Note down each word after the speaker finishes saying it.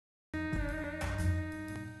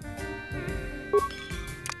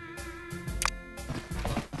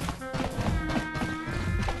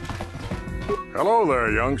Hello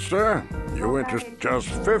there, youngster. You interest just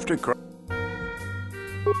 50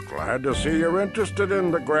 Glad to see you're interested in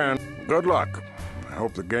the grand. Good luck. I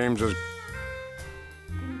hope the game's as...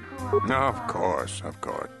 Of course, of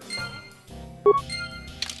course.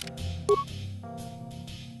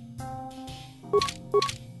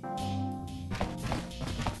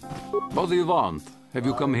 What do you want? Have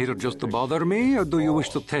you come here just to bother me, or do you wish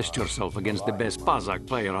to test yourself against the best Pazak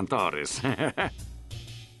player on Taris?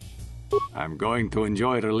 I'm going to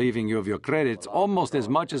enjoy relieving you of your credits almost as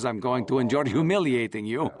much as I'm going to enjoy humiliating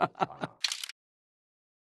you.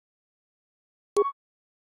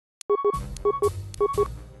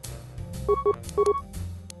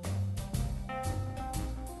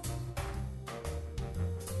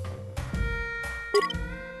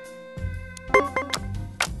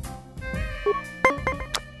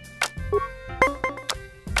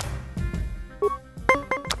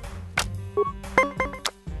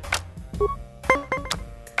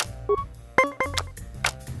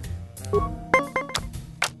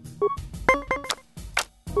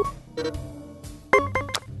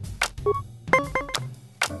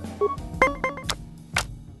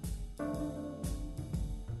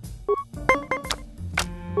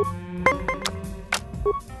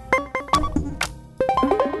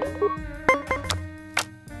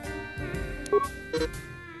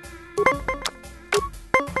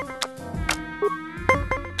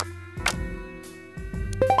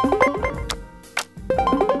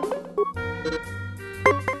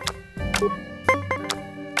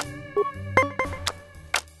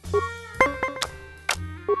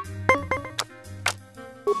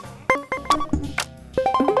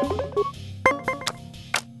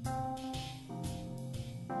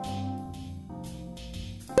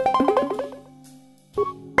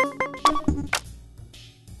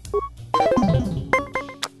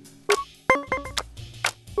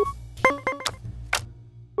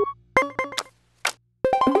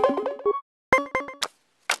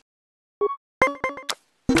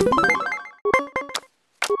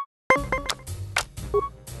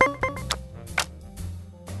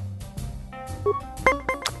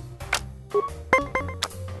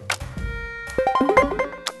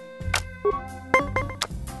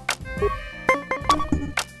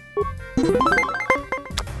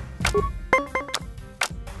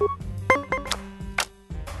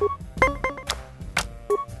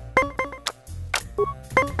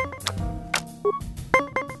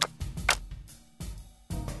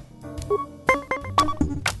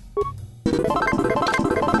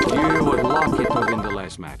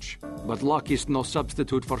 Match. But luck is no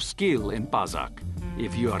substitute for skill in Pazak.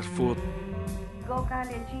 If you are full...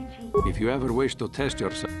 If you ever wish to test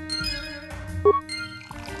yourself...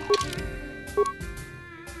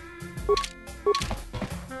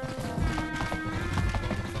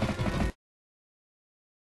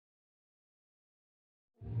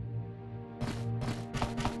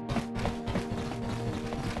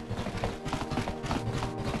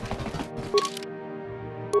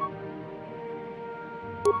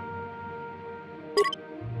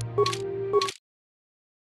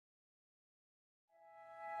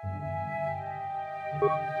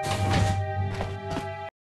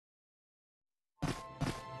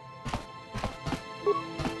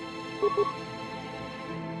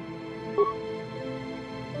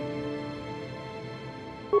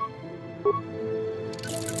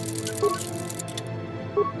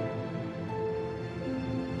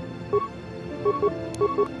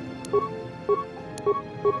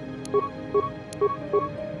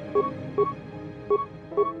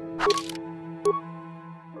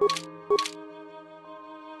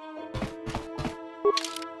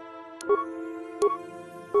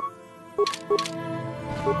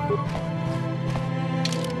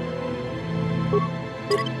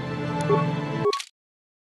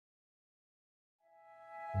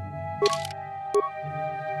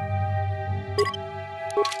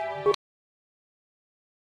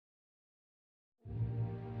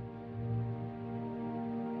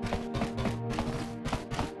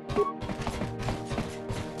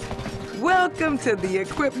 Welcome to the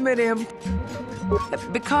equipment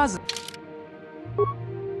because...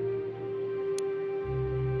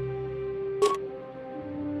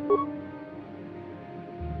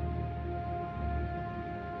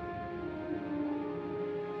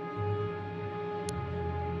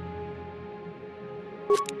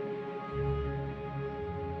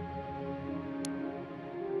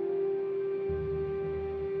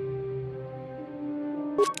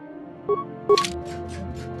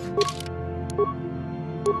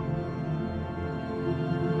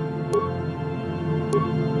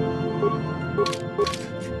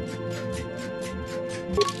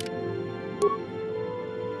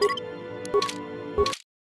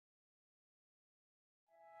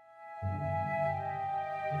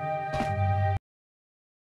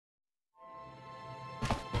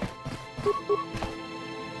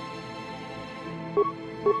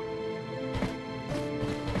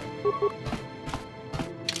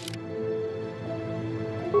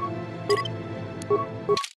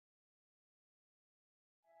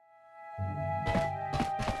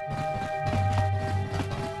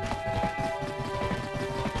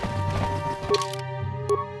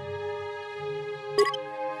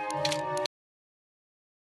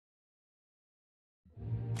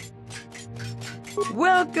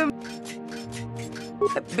 Welcome.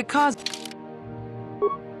 Because...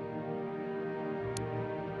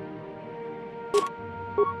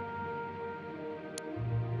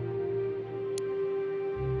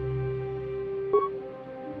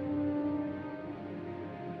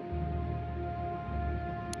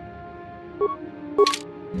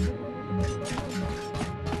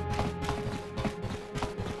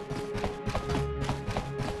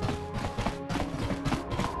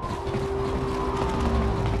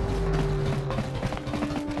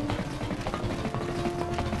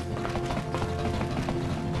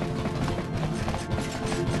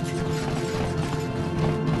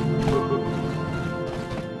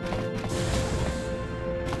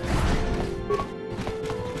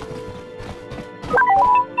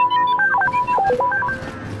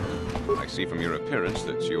 I see from your appearance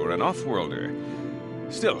that you are an off-worlder.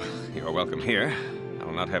 Still, you are welcome here.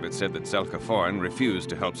 I'll not have it said that Selkaforan refused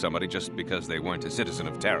to help somebody just because they weren't a citizen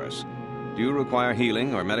of Taris. Do you require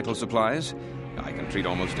healing or medical supplies? I can treat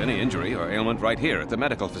almost any injury or ailment right here at the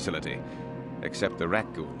medical facility. Except the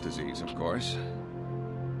rat ghoul disease, of course.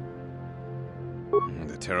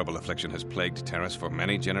 The terrible affliction has plagued Taris for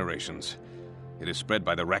many generations. It is spread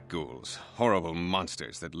by the rat ghouls, horrible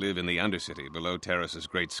monsters that live in the Undercity below Taris's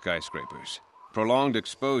great skyscrapers. Prolonged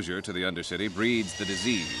exposure to the Undercity breeds the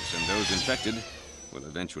disease, and those infected will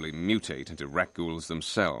eventually mutate into rat ghouls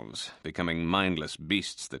themselves, becoming mindless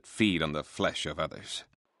beasts that feed on the flesh of others.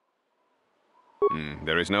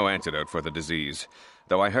 There is no antidote for the disease,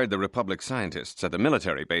 though I heard the Republic scientists at the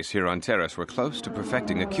military base here on Taris were close to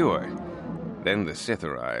perfecting a cure. Then the Sith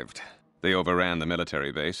arrived. They overran the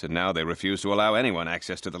military base, and now they refuse to allow anyone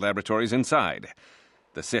access to the laboratories inside.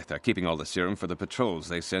 The Sith are keeping all the serum for the patrols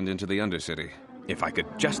they send into the Undercity. If I could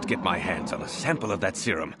just get my hands on a sample of that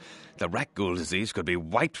serum, the rat ghoul disease could be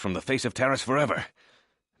wiped from the face of Taris forever.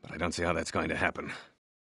 But I don't see how that's going to happen.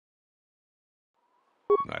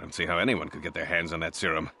 I don't see how anyone could get their hands on that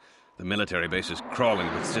serum. The military base is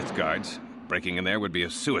crawling with Sith guards. Breaking in there would be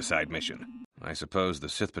a suicide mission. I suppose the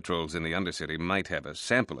Sith patrols in the Undercity might have a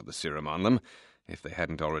sample of the serum on them, if they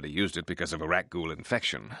hadn't already used it because of a rat ghoul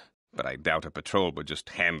infection. But I doubt a patrol would just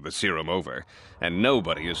hand the serum over, and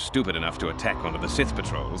nobody is stupid enough to attack one of the Sith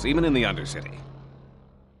patrols, even in the Undercity.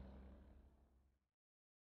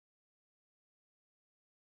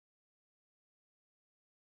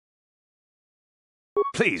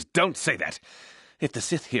 Please, don't say that. If the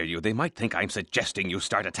Sith hear you, they might think I'm suggesting you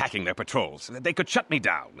start attacking their patrols. They could shut me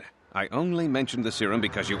down. I only mentioned the serum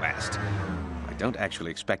because you asked. I don't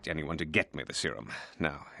actually expect anyone to get me the serum.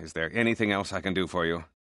 Now, is there anything else I can do for you?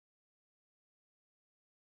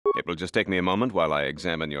 It will just take me a moment while I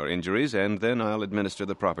examine your injuries, and then I'll administer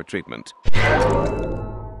the proper treatment.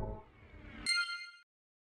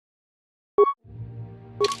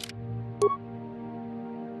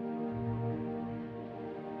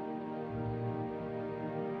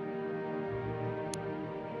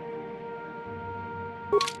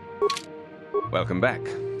 Welcome back.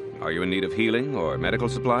 Are you in need of healing or medical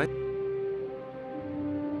supply?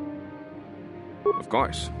 Of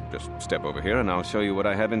course. Just step over here and I'll show you what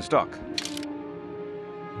I have in stock.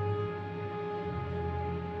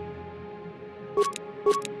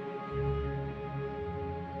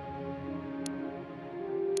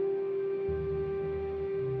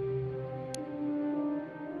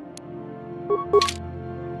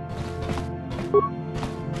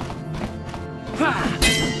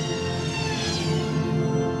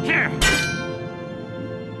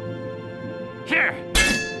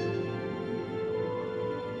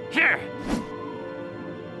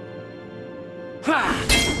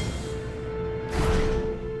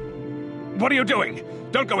 What are you doing?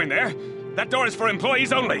 Don't go in there. That door is for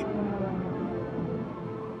employees only.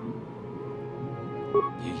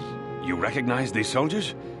 You recognize these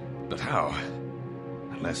soldiers? But how?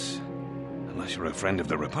 Unless you're a friend of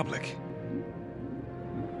the Republic.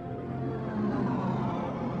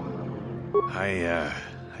 I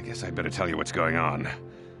guess I'd better tell you what's going on.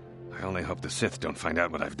 I only hope the Sith don't find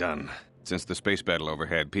out what I've done. Since the space battle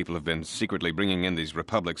overhead, people have been secretly bringing in these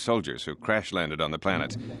Republic soldiers who crash-landed on the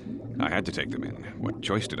planet. I had to take them in. What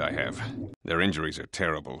choice did I have? Their injuries are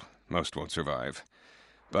terrible. Most won't survive.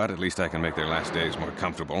 But at least I can make their last days more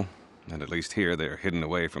comfortable. And at least here they're hidden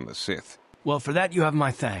away from the Sith. Well, for that you have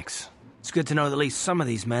my thanks. It's good to know that at least some of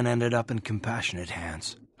these men ended up in compassionate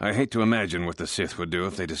hands. I hate to imagine what the Sith would do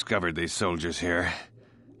if they discovered these soldiers here.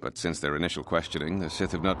 But since their initial questioning, the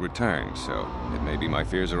Sith have not returned, so it may be my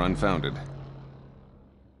fears are unfounded.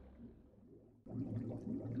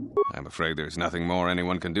 I'm afraid there's nothing more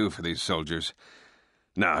anyone can do for these soldiers.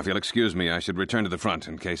 Now, if you'll excuse me, I should return to the front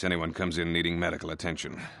in case anyone comes in needing medical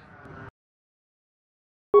attention.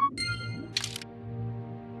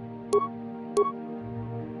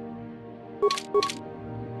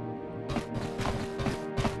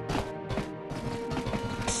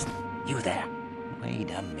 You there.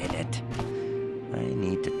 Wait a minute. I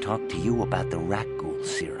need to talk to you about the rat ghoul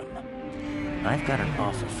serum. I've got an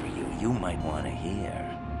offer for you might want to hear.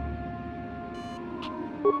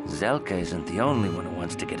 Zelka isn't the only one who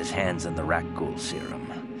wants to get his hands on the rat ghoul serum.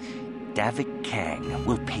 Davik Kang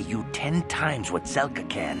will pay you 10 times what Zelka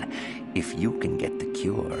can if you can get the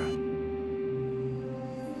cure.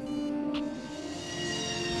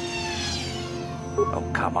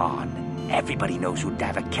 Oh, come on. Everybody knows who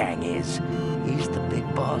Davik Kang is. He's the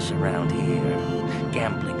big boss around here.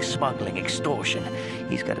 Gambling, smuggling, extortion.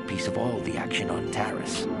 He's got a piece of all the action on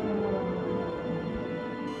Taris.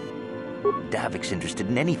 Davik's interested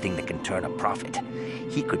in anything that can turn a profit.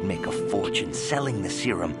 He could make a fortune selling the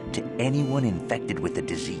serum to anyone infected with the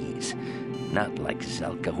disease. Not like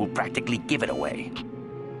Zelka, who'll practically give it away.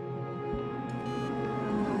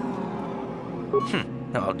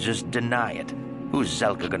 I'll just deny it. Who's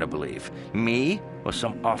Zelka gonna believe? Me or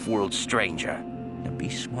some off-world stranger? Now be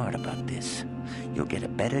smart about this. You'll get a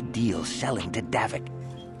better deal selling to Davik.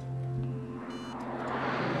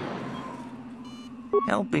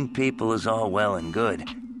 Helping people is all well and good,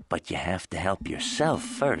 but you have to help yourself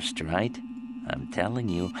first, right? I'm telling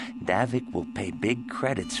you, Davik will pay big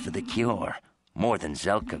credits for the cure. More than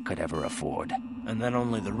Zelka could ever afford. And then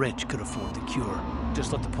only the rich could afford the cure.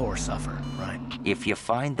 Just let the poor suffer, right? If you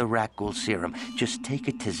find the rat ghoul serum, just take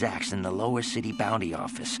it to Zax in the lower city bounty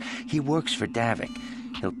office. He works for Davik.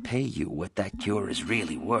 He'll pay you what that cure is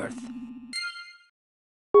really worth.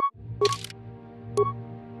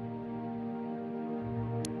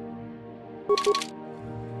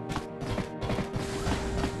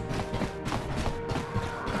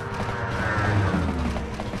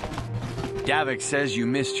 Davik says you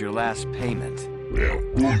missed your last payment.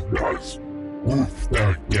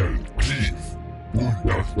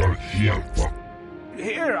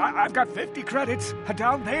 Here, I've got 50 credits, a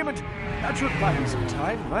down payment. That should buy him some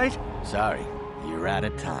time, right? Sorry, you're out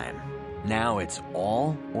of time. Now it's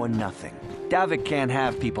all or nothing. Davik can't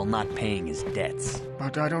have people not paying his debts.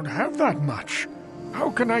 But I don't have that much.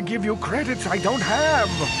 How can I give you credits I don't have?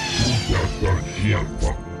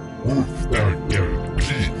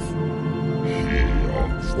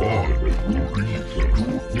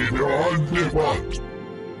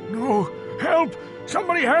 No! Help!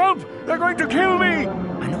 Somebody help! They're going to kill me!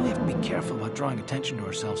 I know we have to be careful about drawing attention to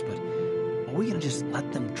ourselves, but are we gonna just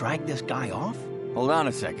let them drag this guy off? Hold on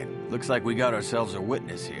a second. Looks like we got ourselves a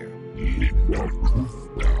witness here.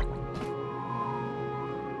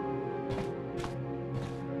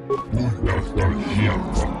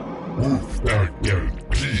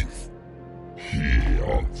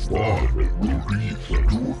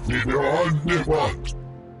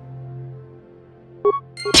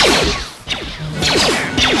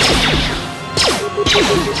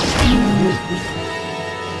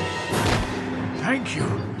 Thank you.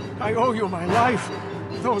 I owe you my life.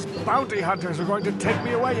 Those bounty hunters are going to take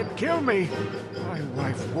me away and kill me. My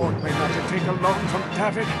wife warned me not to take a loan from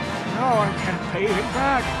Davik. Now I can't pay him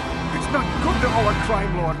back. It's not good to owe a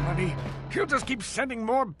crime lord money. He'll just keep sending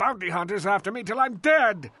more bounty hunters after me till I'm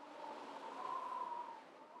dead.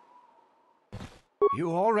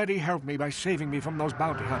 You already helped me by saving me from those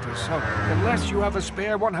bounty hunters, so unless you have a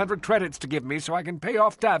spare 100 credits to give me so I can pay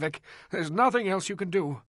off Davik, there's nothing else you can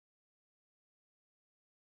do.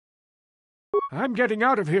 I'm getting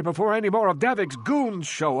out of here before any more of Davik's goons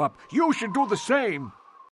show up. You should do the same.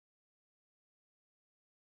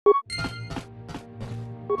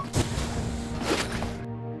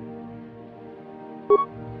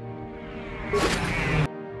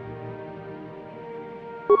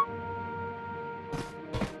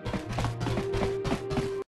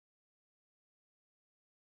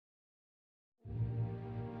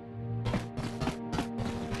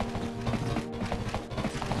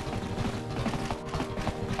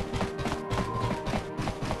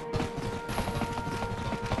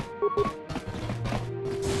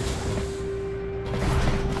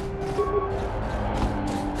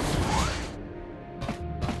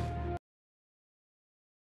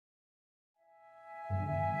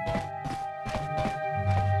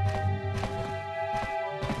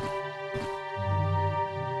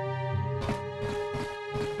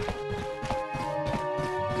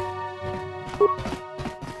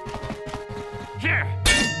 Here!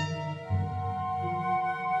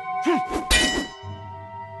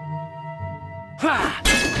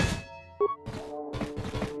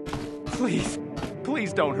 Please,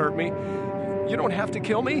 please don't hurt me. You don't have to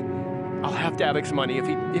kill me. I'll have Davik's money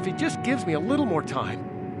if he just gives me a little more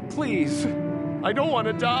time. Please, I don't want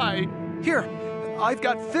to die. Here, I've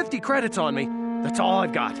got 50 credits on me. That's all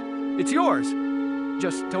I've got. It's yours.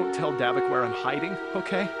 Just don't tell Davik where I'm hiding,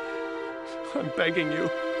 okay? I'm begging you.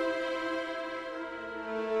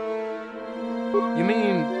 You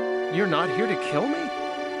mean you're not here to kill me?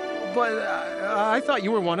 But I thought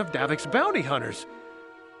you were one of Davik's bounty hunters.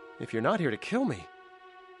 If you're not here to kill me,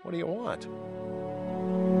 what do you want?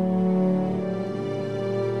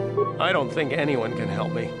 I don't think anyone can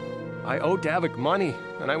help me. I owe Davik money,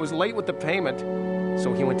 and I was late with the payment.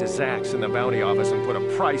 So he went to Zach's in the bounty office and put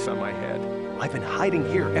a price on my head. I've been hiding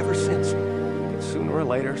here ever since. But sooner or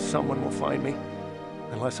later, someone will find me.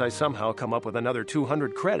 Unless I somehow come up with another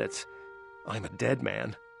 200 credits, I'm a dead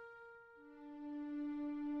man.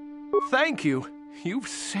 Thank you. You've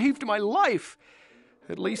saved my life.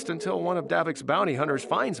 At least until one of Davik's bounty hunters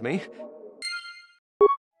finds me.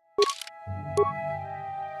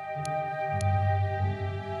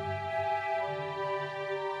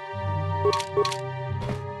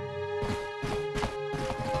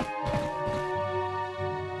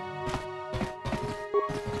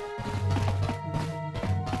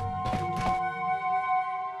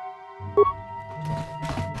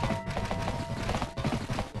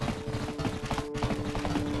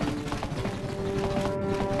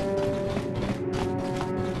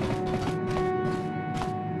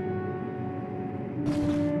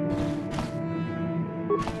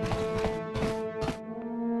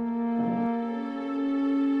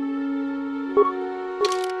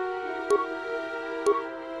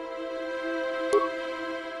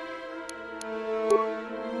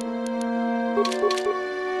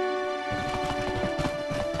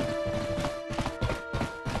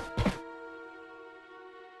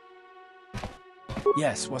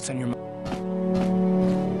 Yes, what's on your mind?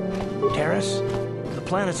 Taris? The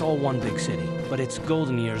planet's all one big city, but its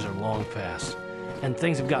golden years are long past. And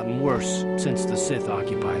things have gotten worse since the Sith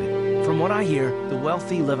occupied it. From what I hear, the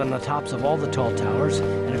wealthy live on the tops of all the tall towers,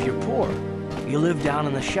 and if you're poor, you live down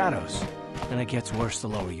in the shadows. And it gets worse the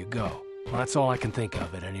lower you go. Well, that's all I can think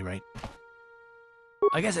of, at any rate.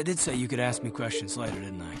 I guess I did say you could ask me questions later,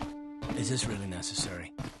 didn't I? Is this really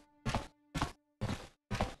necessary?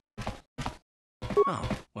 Oh,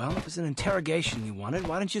 well, it was an interrogation you wanted.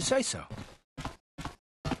 Why didn't you say so?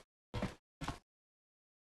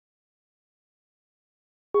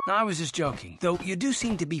 No, I was just joking, though you do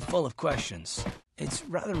seem to be full of questions. It's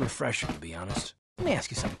rather refreshing, to be honest. Let me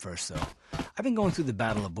ask you something first, though. I've been going through the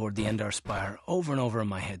battle aboard the Endar Spire over and over in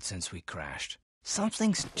my head since we crashed. Some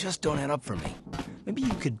things just don't add up for me. Maybe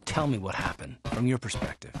you could tell me what happened, from your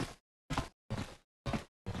perspective.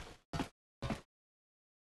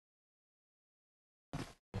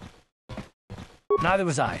 Neither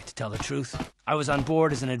was I, to tell the truth. I was on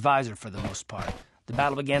board as an advisor for the most part. The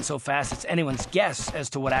battle began so fast it's anyone's guess as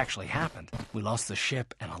to what actually happened. We lost the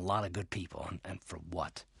ship and a lot of good people, and for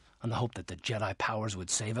what? On the hope that the Jedi powers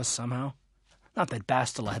would save us somehow? Not that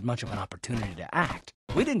Bastila had much of an opportunity to act.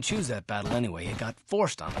 We didn't choose that battle anyway. It got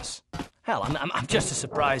forced on us. Hell, I'm just as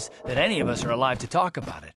surprised that any of us are alive to talk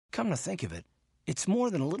about it. Come to think of it, it's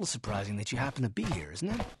more than a little surprising that you happen to be here,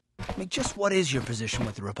 isn't it? I mean, just what is your position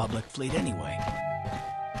with the Republic fleet anyway?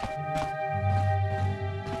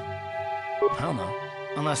 I don't know.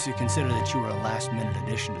 Unless you consider that you were a last-minute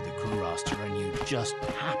addition to the crew roster and you just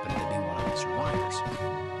happened to be one of the survivors.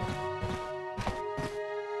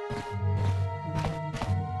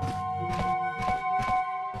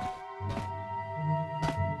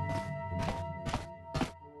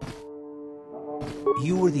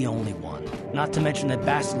 You were the only one. Not to mention that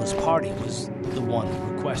Bastila's party was the one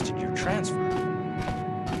who requested your transfer.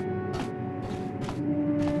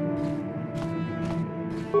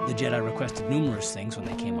 The Jedi requested numerous things when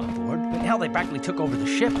they came on board. I mean, hell, they practically took over the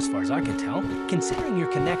ship, as far as I can tell. Considering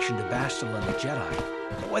your connection to Bastila and the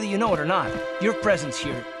Jedi, whether you know it or not, your presence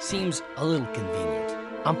here seems a little convenient.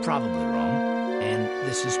 I'm probably wrong, and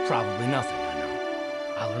this is probably nothing, I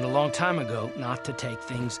know. I learned a long time ago not to take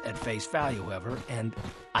things at face value, however, and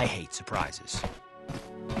I hate surprises.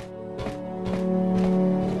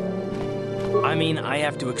 I mean, I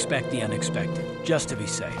have to expect the unexpected, just to be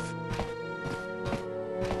safe.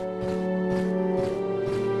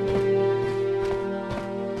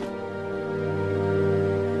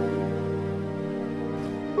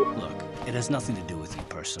 It has nothing to do with you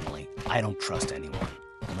personally. I don't trust anyone,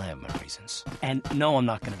 and I have my reasons. reasons. And no, I'm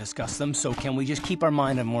not going to discuss them, so can we just keep our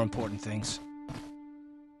mind on more important things?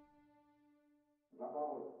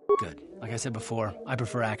 Good. Like I said before, I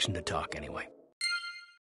prefer action to talk anyway.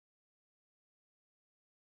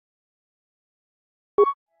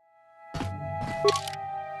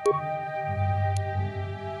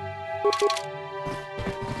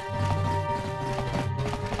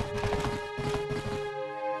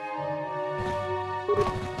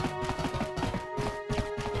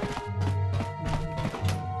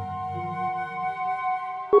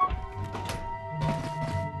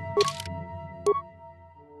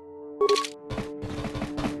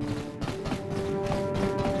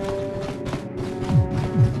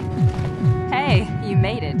 Hey, you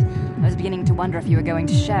made it. I was beginning to wonder if you were going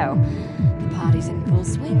to show. The party's in full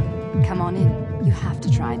swing. Come on in. You have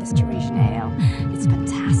to try this Tarisian ale. It's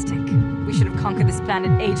fantastic. We should have conquered this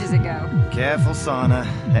planet ages ago. Careful, Sana.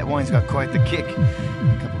 That wine's got quite the kick.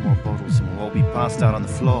 A couple more bottles and we'll all be passed out on the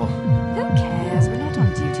floor. Who cares? We're not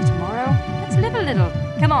on duty tomorrow. Let's live a little.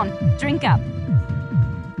 Come on, drink up.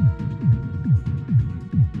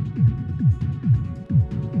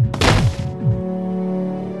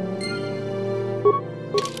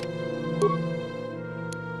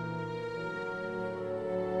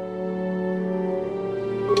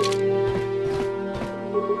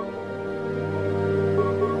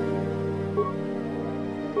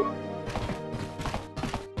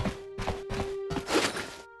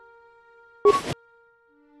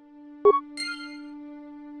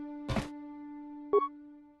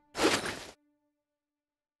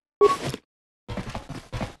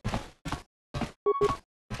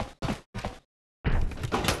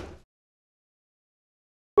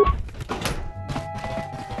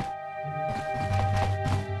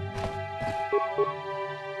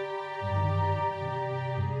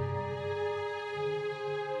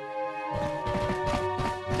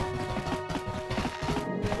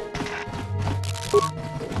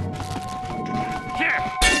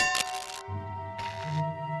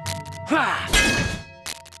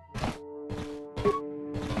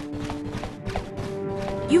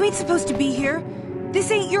 You ain't supposed to be here. This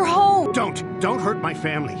ain't your home. Don't hurt my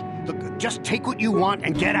family. Look, just take what you want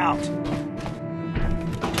and get out.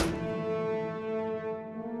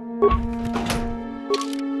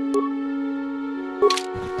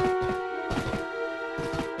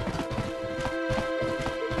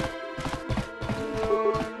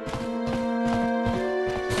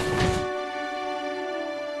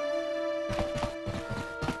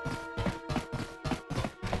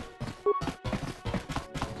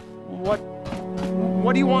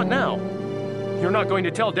 What do you want now? You're not going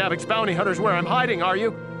to tell Davik's bounty hunters where I'm hiding, are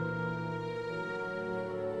you?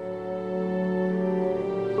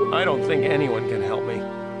 I don't think anyone can help me.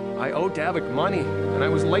 I owe Davik money, and I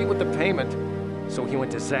was late with the payment. So he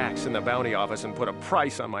went to Zach's in the bounty office and put a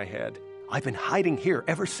price on my head. I've been hiding here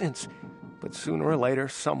ever since. But sooner or later,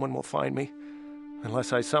 someone will find me.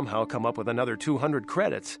 Unless I somehow come up with another 200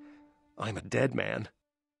 credits. I'm a dead man.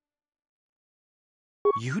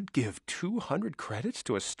 You'd give 200 credits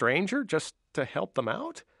to a stranger just to help them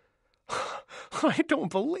out? I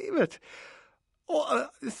don't believe it. Oh,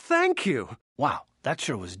 thank you. Wow, that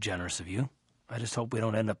sure was generous of you. I just hope we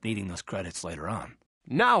don't end up needing those credits later on.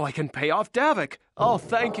 Now I can pay off Davik. Oh,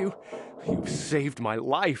 thank you. You've saved my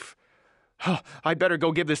life. I'd better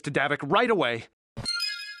go give this to Davik right away.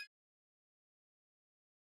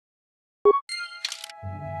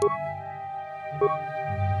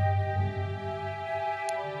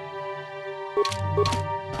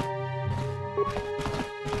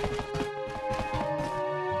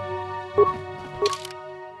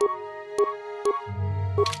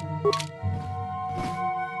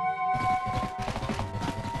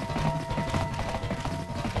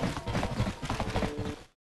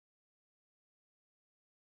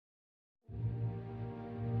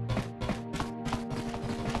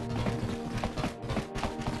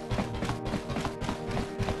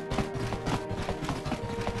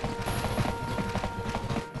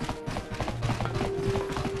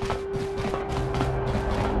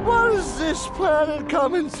 This planet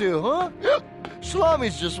coming to, huh?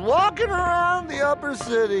 Slummy's just walking around the upper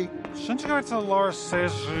city. Shouldn't you go to the lower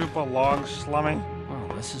says you belong, Slummy?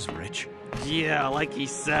 Oh, this is rich. Yeah, like he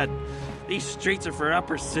said, these streets are for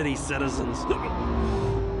upper city citizens.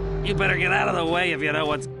 You better get out of the way if you know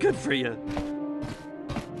what's good for you.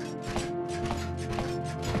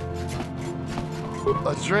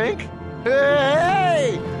 A drink?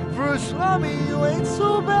 Hey! For a Slummy, you ain't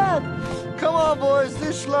so bad. Come on, boys,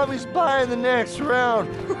 this Slummy's buying the next round.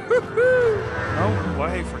 No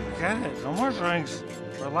way, forget it. No more drinks.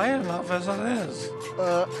 We're laying enough as it is.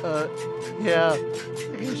 Yeah.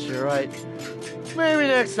 I guess you're right. Maybe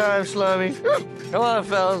next time, Slummy. Come on,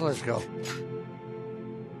 fellas, let's go.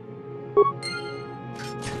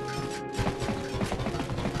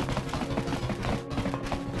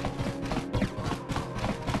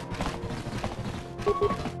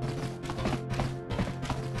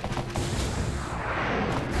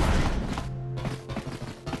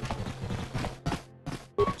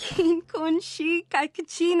 Kin kon shi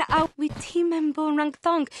kakachin out with timembo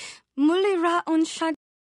rangthong. Mulira on shad.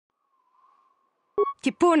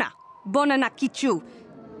 Kipuna, bonana kichu.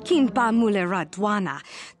 Kin ba mulera dwana.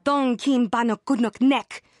 Dong kin bano kudnok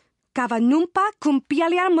nek. Kavanumpa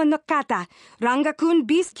kumpialia monokata. Ranga kun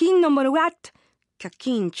bis kin no moruat.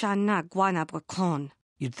 Kakin chana guana brakon.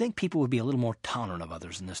 You'd think people would be a little more tolerant of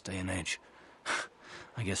others in this day and age.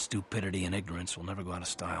 I guess stupidity and ignorance will never go out of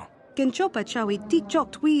style. Genchopa chawi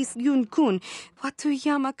tichok twis yun kun. Watu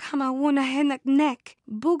yama kama wona henak nek.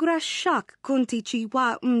 Bugra shak kunti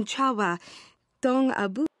chiwa chawa. Dong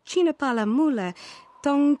abu chinapala mula.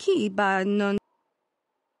 Dong ki ba non.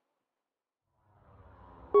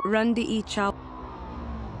 Rundi I chow.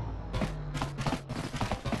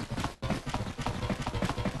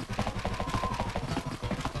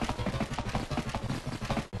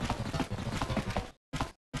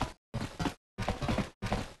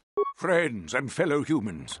 Friends and fellow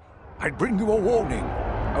humans, I'd bring you a warning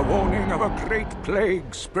of a great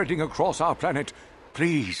plague spreading across our planet.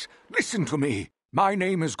 Please, listen to me. My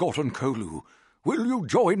name is Gorton Kolu. Will you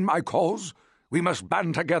join my cause? We must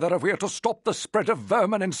band together if we are to stop the spread of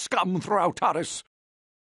vermin and scum throughout Taris.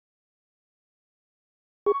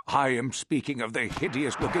 I am speaking of the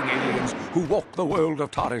hideous-looking aliens who walk the world of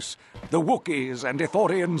Taris. The Wookiees and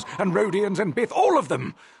Ithorians and Rhodians and Bith, all of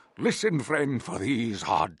them. Listen, friend, for these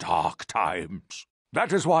are dark times.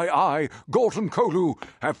 That is why I, Gorton Kolu,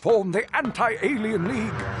 have formed the Anti-Alien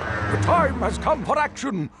League. The time has come for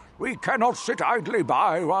action. We cannot sit idly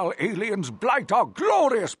by while aliens blight our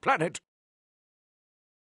glorious planet.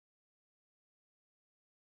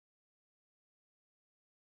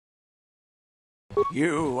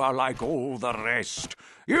 You are like all the rest.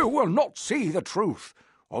 You will not see the truth.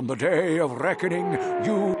 On the day of reckoning,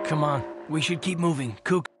 you... Come on, we should keep moving.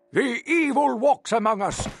 Kook. The evil walks among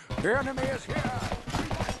us. The enemy is here.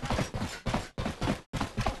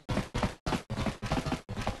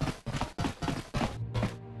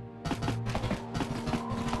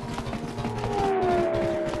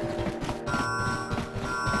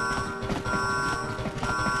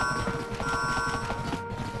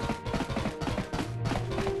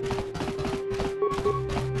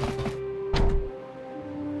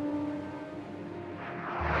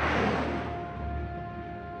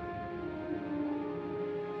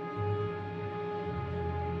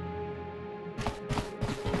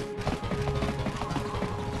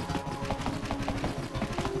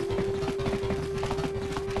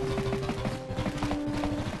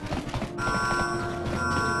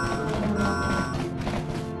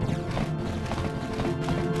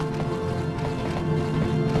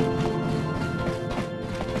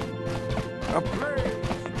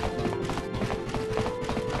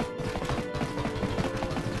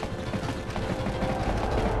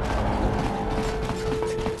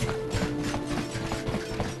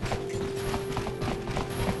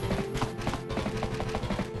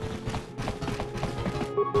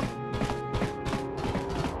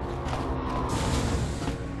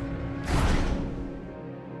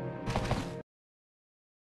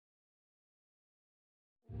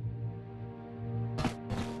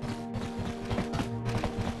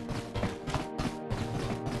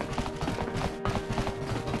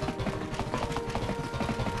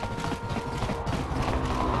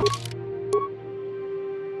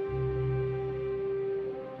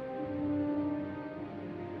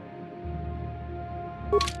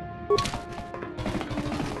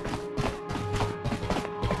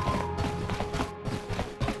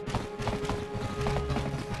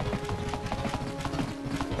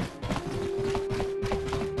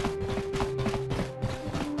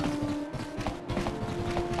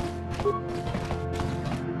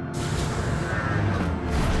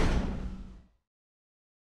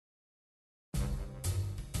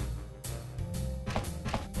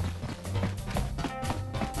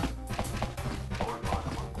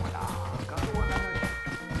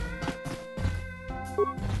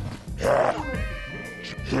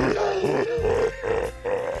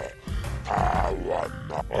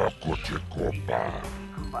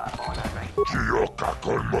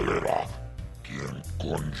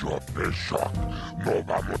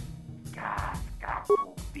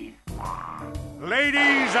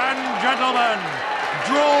 Ladies and gentlemen,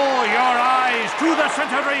 Draw your eyes to the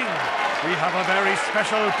center ring. We have a very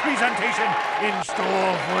special presentation in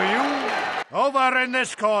store for you. Over in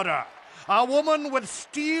this corner, a woman with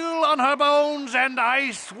steel on her bones and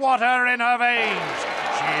ice water in her veins.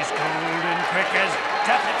 She's cold and quick as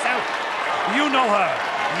death itself. You know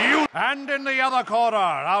her. And in the other corner,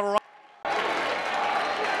 a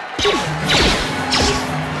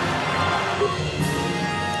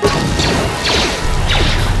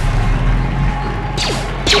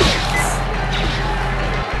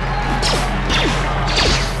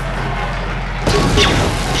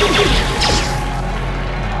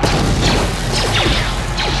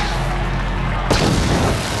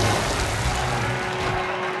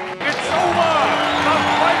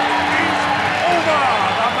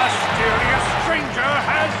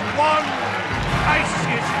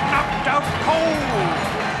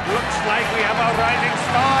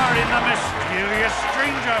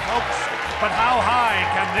but how high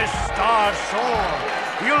can this star soar?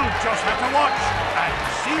 You'll just have to watch and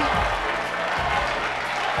see.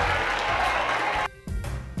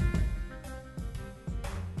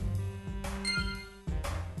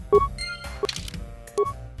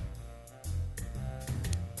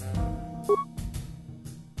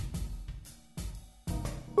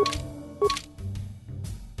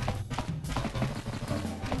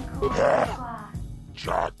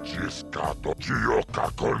 Chachiskato Chiyoka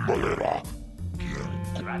Kolmolera.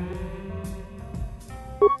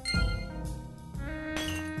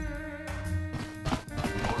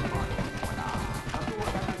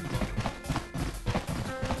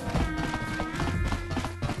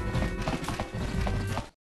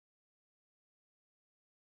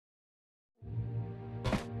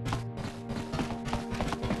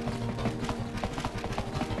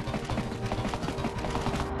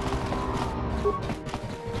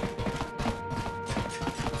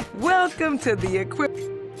 Welcome to the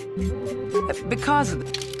because of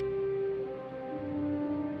the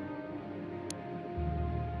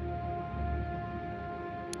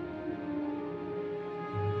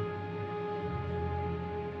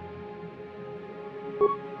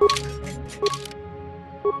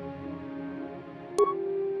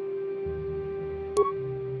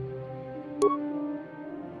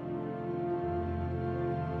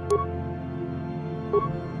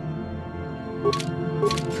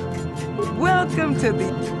Welcome to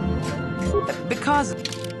the because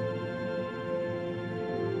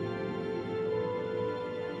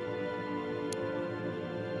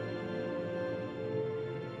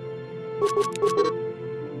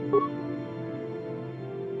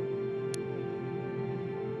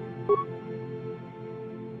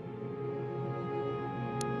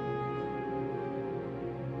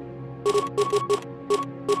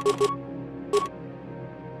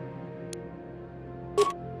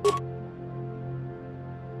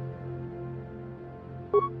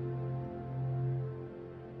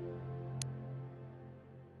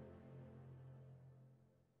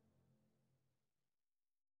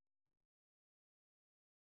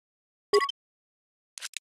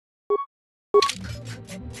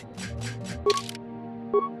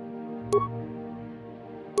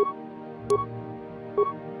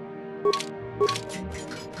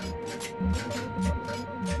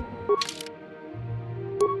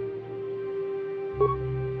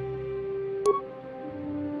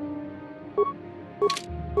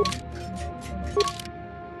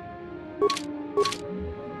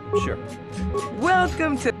Sure.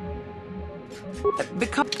 Welcome to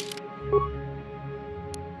because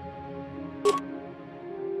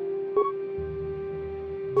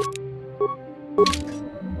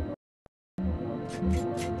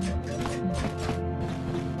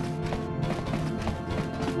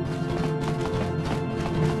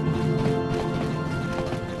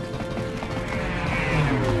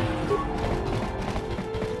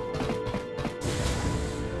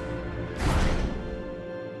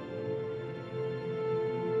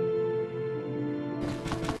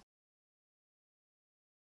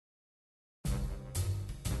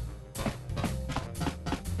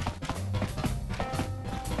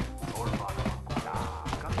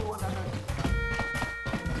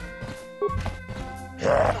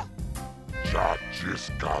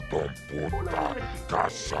Chachiskaton puta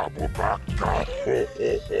kasabubaka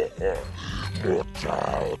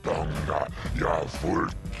Mochaodonga ja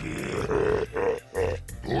fulki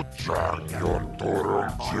Tuchang yon turun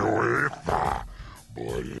chiuita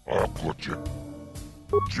Boy akuchi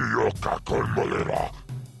Chiyoka kolmolera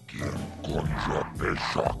Kien kunjo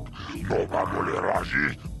peshok Nova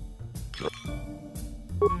moleraji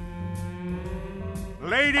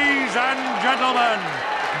Ladies and gentlemen,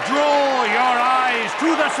 draw your eyes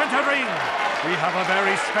to the center ring. we have a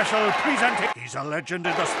very special presentation. He's a legend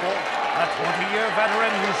in the sport, a 20-year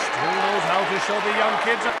veteran who still knows how to show the young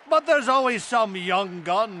kids. But there's always some young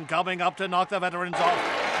gun coming up to knock the veterans off.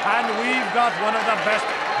 And we've got one of the best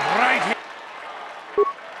right here.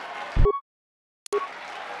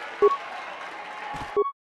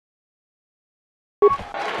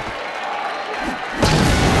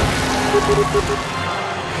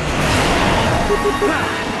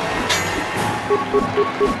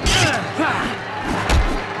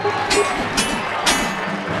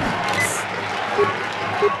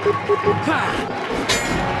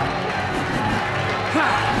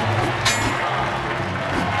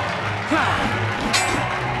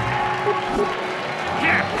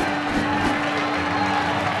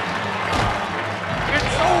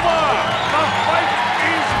 It's over! The fight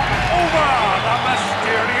is over! The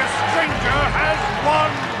mysterious stranger has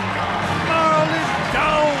won! Marl is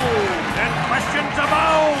down, and questions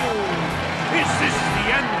abound! Is this the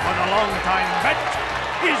end for the long-time vet?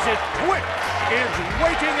 Is it Twitch is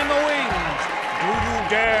waiting in the wings? Do you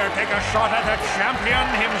dare take a shot at the champion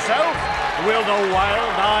himself? Will the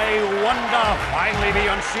wild-eye wonder finally be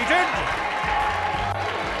unseated?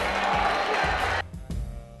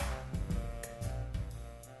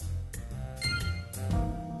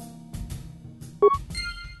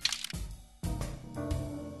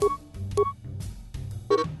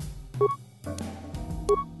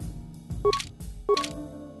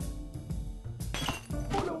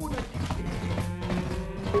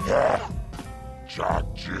 Già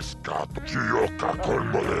ciscato, Gioca col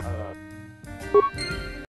mole.